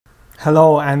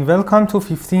Hello and welcome to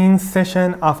 15th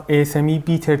session of ASME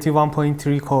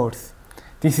B31.3 course.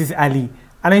 This is Ali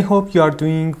and I hope you are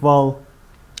doing well.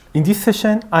 In this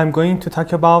session, I'm going to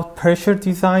talk about pressure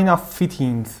design of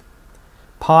fittings.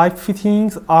 Pipe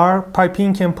fittings are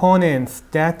piping components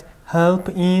that help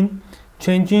in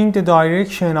changing the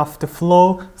direction of the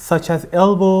flow, such as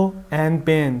elbow and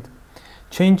bend,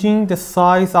 changing the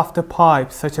size of the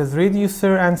pipe, such as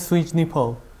reducer and switch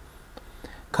nipple,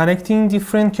 connecting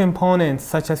different components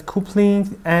such as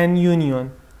coupling and union,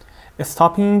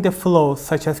 stopping the flow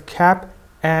such as cap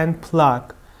and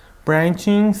plug,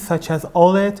 branching such as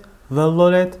eaulet,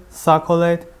 weldolet,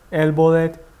 sockolet,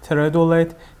 elbowlet,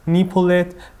 threadolet,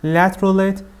 nippolet,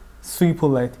 lateralet,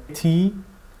 sweepolet, T,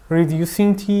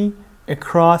 reducing T,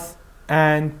 across,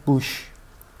 and bush.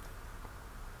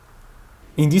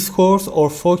 In this course, our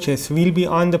focus will be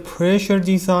on the pressure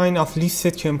design of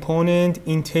listed component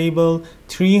in table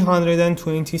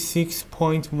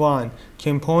 326.1,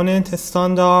 component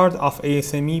standard of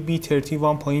ASME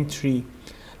B31.3.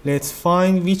 Let's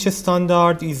find which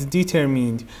standard is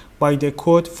determined by the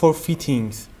code for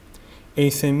fittings.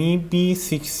 ASME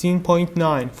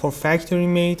B16.9 for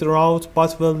factory-made wrought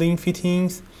butt welding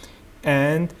fittings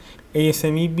and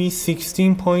ASME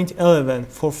B16.11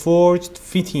 for forged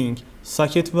fitting,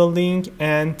 socket welding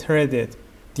and threaded.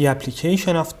 The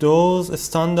application of those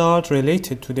standards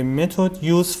related to the method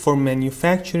used for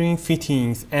manufacturing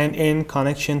fittings and end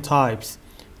connection types.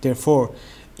 Therefore,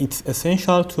 it's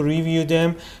essential to review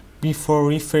them before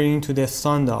referring to the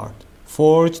standard.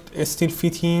 Forged steel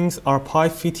fittings are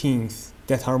pipe fittings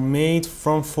that are made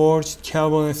from forged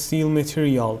carbon steel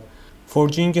material.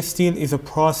 Forging steel is a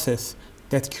process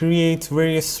that creates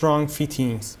very strong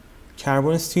fittings.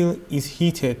 Carbon steel is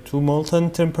heated to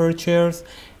molten temperatures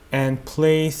and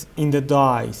placed in the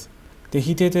dies. The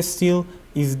heated steel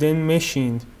is then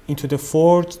machined into the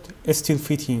forged steel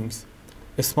fittings.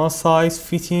 Small size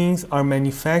fittings are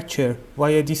manufactured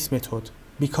via this method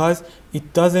because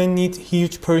it doesn't need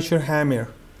huge pressure hammer.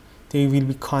 They will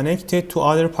be connected to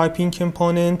other piping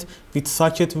components with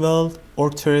socket weld or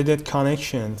threaded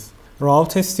connections.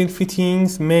 Wrought steel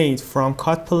fittings made from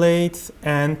cut plates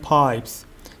and pipes.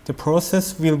 The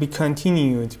process will be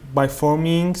continued by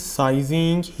forming,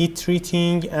 sizing, heat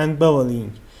treating, and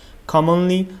beveling.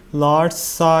 Commonly, large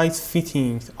size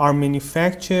fittings are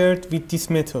manufactured with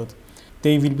this method.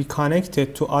 They will be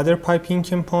connected to other piping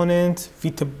components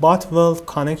with a butt weld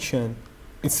connection.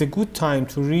 It's a good time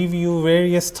to review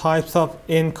various types of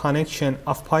end connection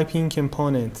of piping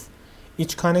components.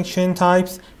 Each connection type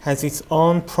has its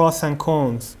own pros and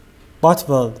cons. Butt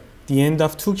weld. The end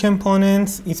of two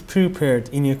components is prepared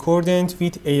in accordance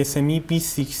with ASME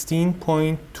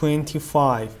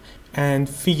B16.25 and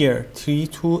figure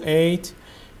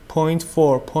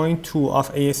 328.4.2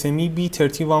 of ASME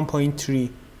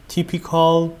B31.3,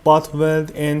 typical butt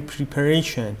weld end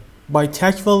preparation. By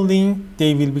tack welding,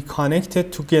 they will be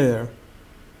connected together.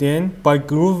 Then, by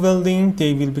groove welding,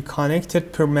 they will be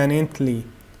connected permanently.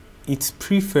 It's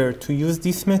preferred to use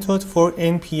this method for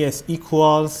NPS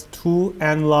equals 2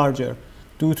 and larger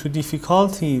due to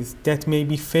difficulties that may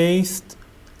be faced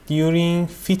during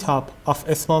fit-up of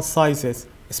small sizes,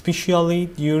 especially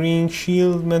during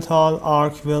shield metal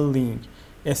arc welding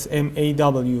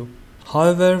 (SMAW).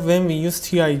 However, when we use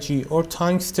TIG or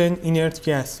tungsten inert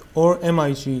gas or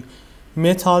MIG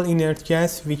metal inert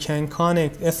gas, we can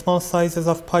connect small sizes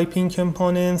of piping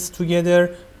components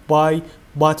together by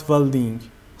butt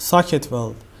welding. Socket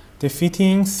weld. The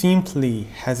fitting simply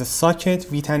has a socket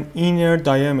with an inner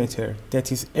diameter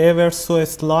that is ever so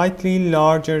slightly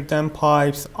larger than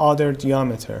pipe's other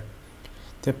diameter.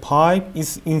 The pipe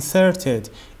is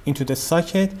inserted into the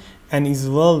socket and is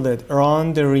welded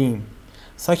around the rim.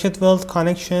 Socket weld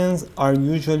connections are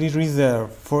usually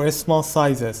reserved for small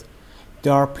sizes.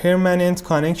 There are permanent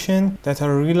connections that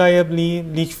are reliably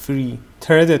leak-free,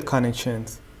 threaded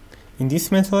connections. In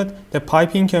this method, the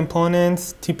piping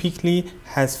components typically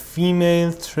has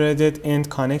female threaded end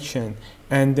connection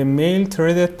and the male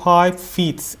threaded pipe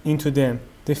fits into them.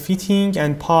 The fitting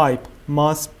and pipe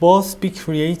must both be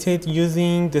created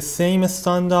using the same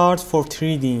standard for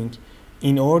threading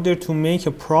in order to make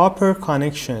a proper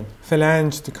connection,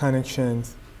 flanged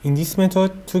connections. In this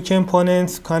method, two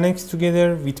components connect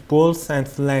together with bolts and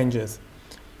flanges.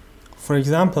 For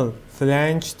example,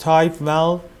 flange type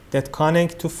valve that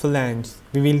connect to flanges.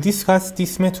 We will discuss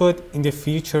this method in the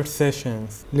future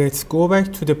sessions. Let's go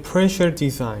back to the pressure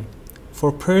design.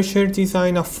 For pressure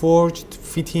design of forged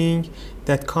fitting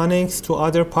that connects to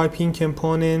other piping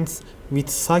components with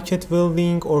socket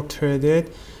welding or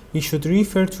threaded, we should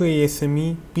refer to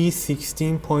ASME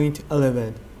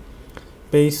B16.11.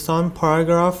 based on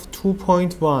paragraph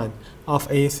 2.1 of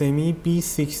ASME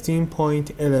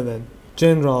B16.11.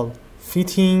 General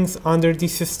fittings under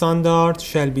this standard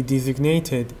shall be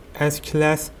designated as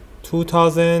class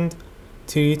 2000,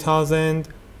 3000,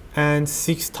 and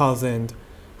 6000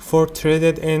 for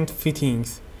threaded end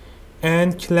fittings,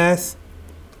 and class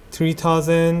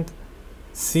 3000,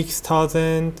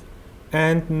 6000,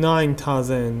 and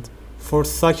 9000 for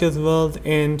socket weld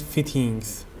end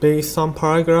fittings. Based on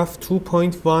paragraph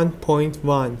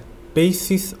 2.1.1,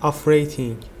 basis of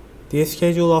rating. The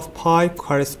schedule of pipe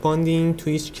corresponding to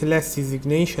each class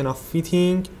designation of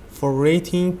fitting for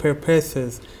rating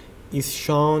purposes is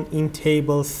shown in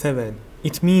table 7.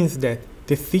 It means that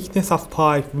the thickness of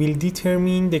pipe will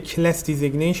determine the class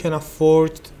designation of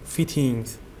forged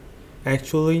fittings.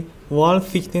 Actually, wall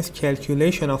thickness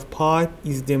calculation of pipe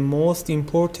is the most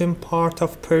important part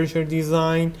of pressure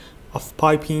design of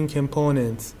piping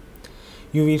components.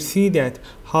 You will see that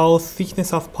how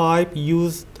thickness of pipe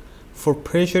used for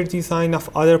pressure design of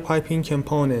other piping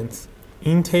components.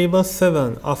 In table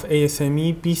 7 of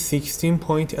ASME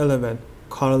B16.11,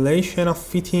 correlation of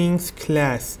fittings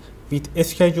class with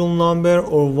schedule number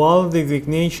or wall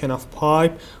designation of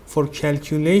pipe for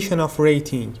calculation of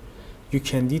rating. You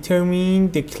can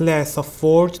determine the class of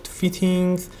forged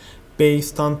fittings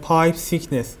based on pipe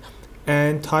thickness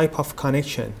and type of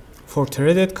connection. For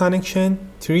threaded connection,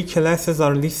 3 classes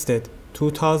are listed: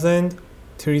 2000,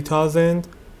 3000,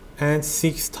 and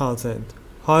 6000.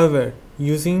 However,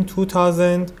 using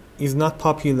 2000 is not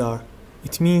popular.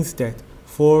 It means that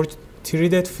forged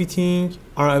threaded fittings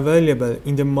are available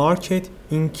in the market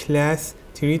in class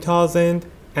 3000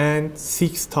 and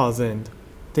 6000.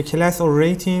 The class or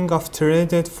rating of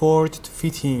threaded forged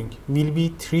fitting will be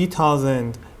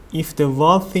 3000 if the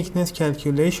wall thickness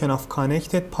calculation of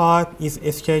connected pipe is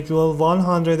schedule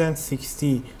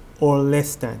 160 or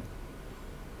less than.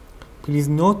 Please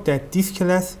note that this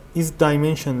class is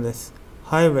dimensionless.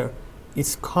 However,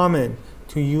 it's common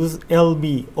to use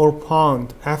lb or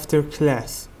pound after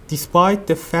class. Despite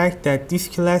the fact that this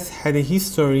class had a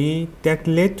history that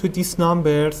led to these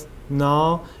numbers,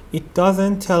 now it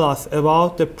doesn't tell us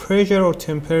about the pressure or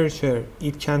temperature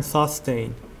it can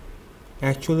sustain.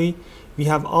 Actually, we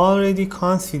have already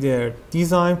considered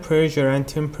design pressure and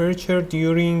temperature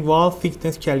during wall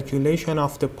thickness calculation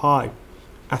of the pipe.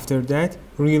 After that,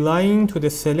 relying to the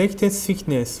selected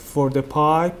thickness for the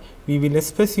pipe, we will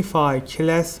specify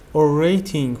class or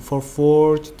rating for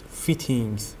forged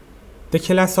fittings. The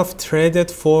class of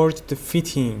threaded forged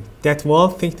fitting that wall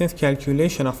thickness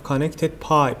calculation of connected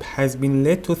pipe has been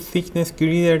led to thickness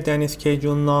greater than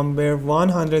schedule number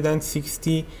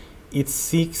 160, it's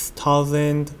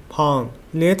 6000 pound.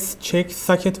 Let's check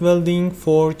socket welding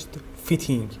forged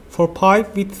fitting. For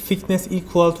pipe with thickness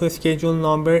equal to schedule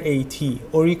number 80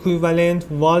 or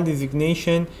equivalent wall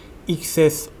designation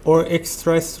XS or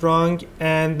extra strong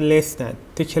and less than,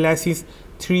 the class is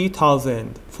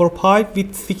 3000. For pipe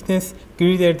with thickness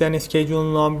greater than schedule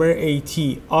number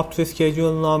 80 up to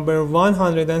schedule number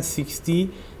 160,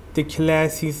 the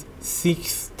class is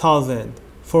 6000.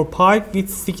 For pipe with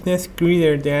thickness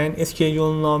greater than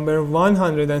schedule number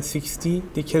 160,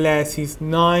 the class is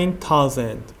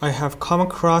 9000. I have come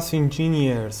across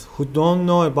engineers who don't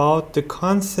know about the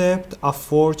concept of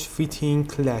forged fitting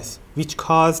class, which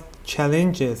caused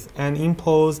challenges and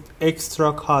imposed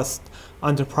extra cost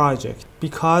on the project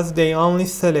because they only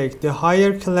select the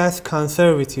higher class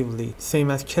conservatively.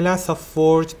 Same as class of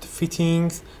forged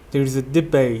fittings, there is a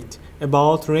debate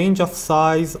about range of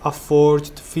size of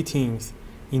forged fittings.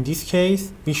 In this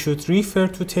case, we should refer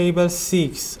to table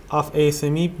 6 of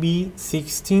ASME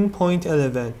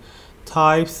B16.11,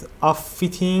 types of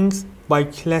fittings by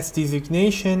class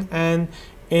designation and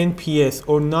NPS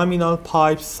or nominal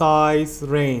pipe size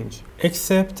range.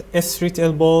 Except street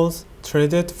elbows,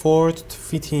 threaded forged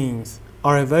fittings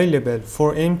are available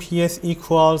for NPS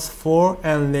equals 4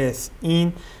 and less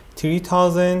in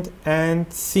 3000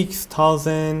 and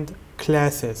 6000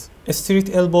 classes. Street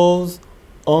elbows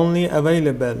only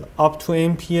available up to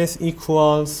NPS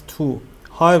equals 2.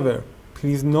 However,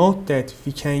 please note that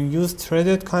we can use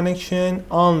threaded connection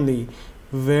only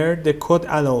where the code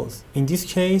allows. In this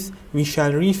case, we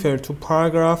shall refer to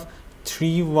paragraph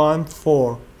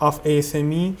 314 of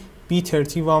ASME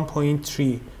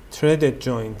B31.3 threaded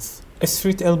joints.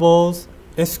 Street elbows,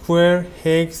 square,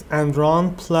 hex, and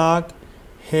round plug,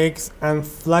 hex, and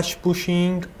flush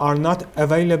bushing are not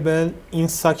available in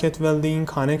socket welding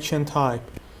connection type.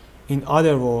 In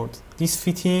other words, this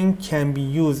fitting can be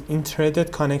used in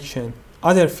threaded connection.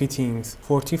 Other fittings,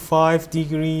 45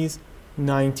 degrees,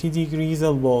 90 degrees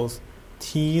elbows,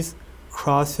 tees,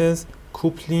 crosses,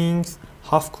 couplings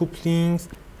half couplings,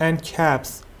 and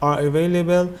caps are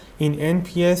available in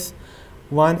NPS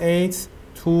 1/8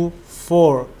 to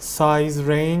 4 size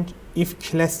range if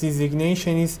class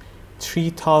designation is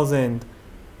 3000,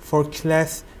 for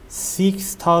class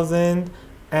 6000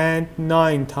 and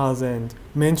 9000.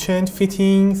 Mentioned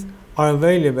fittings are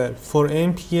available for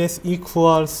NPS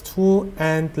equals 2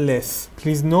 and less.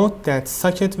 Please note that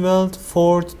socket weld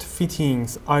forged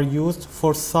fittings are used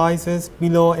for sizes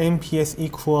below NPS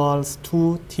equals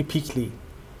 2 typically.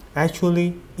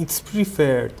 Actually, it's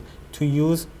preferred to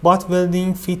use butt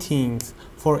welding fittings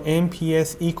for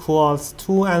NPS equals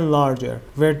 2 and larger.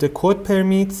 Where the code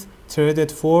permits,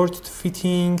 threaded forged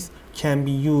fittings can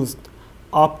be used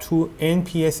up to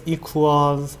NPS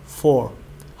equals 4.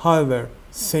 However,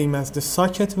 same as the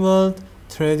socket weld,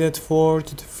 threaded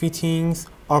forged fittings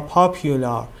are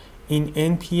popular in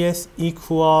NPS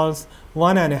equals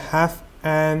 1.5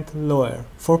 and lower.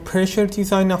 For pressure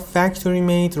design of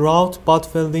factory-made wrought butt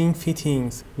welding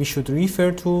fittings, we should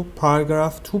refer to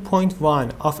paragraph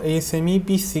 2.1 of ASME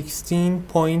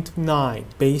B16.9,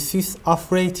 basis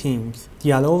of ratings.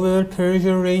 The allowable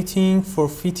pressure rating for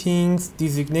fittings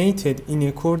designated in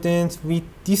accordance with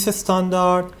this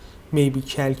standard may be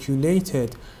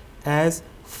calculated as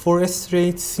for a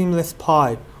straight seamless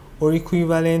pipe or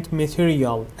equivalent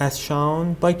material, as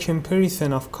shown by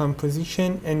comparison of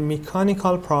composition and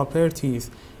mechanical properties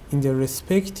in the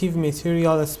respective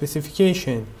material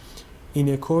specification, in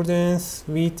accordance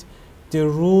with the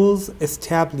rules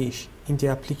established in the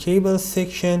applicable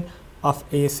section of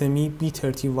ASME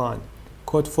B31,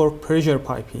 code for pressure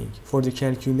piping. For the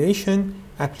calculation,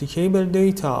 applicable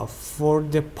data for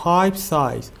the pipe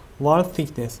size, wall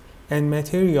thickness, and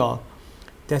material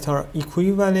that are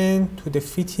equivalent to the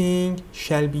fitting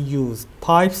shall be used.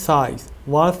 Pipe size,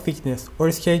 wall thickness or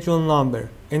schedule number,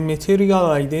 and material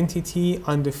identity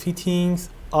on the fittings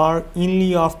are in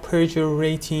lieu of pressure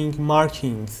rating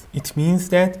markings. It means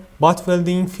that butt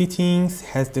welding fittings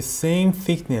has the same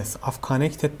thickness of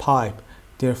connected pipe.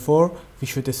 Therefore, we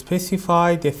should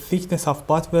specify the thickness of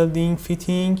butt welding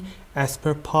fitting as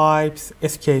per pipe's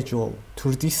schedule.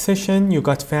 Through this session, you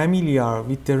got familiar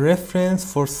with the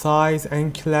reference for size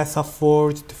and class of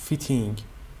forged fitting.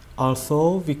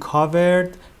 Also, we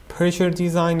covered pressure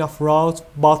design of wrought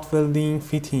butt welding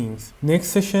fittings. Next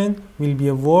session will be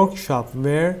a workshop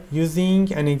where,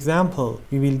 using an example,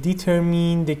 we will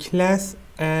determine the class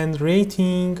and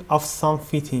rating of some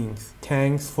fittings.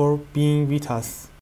 Thanks for being with us.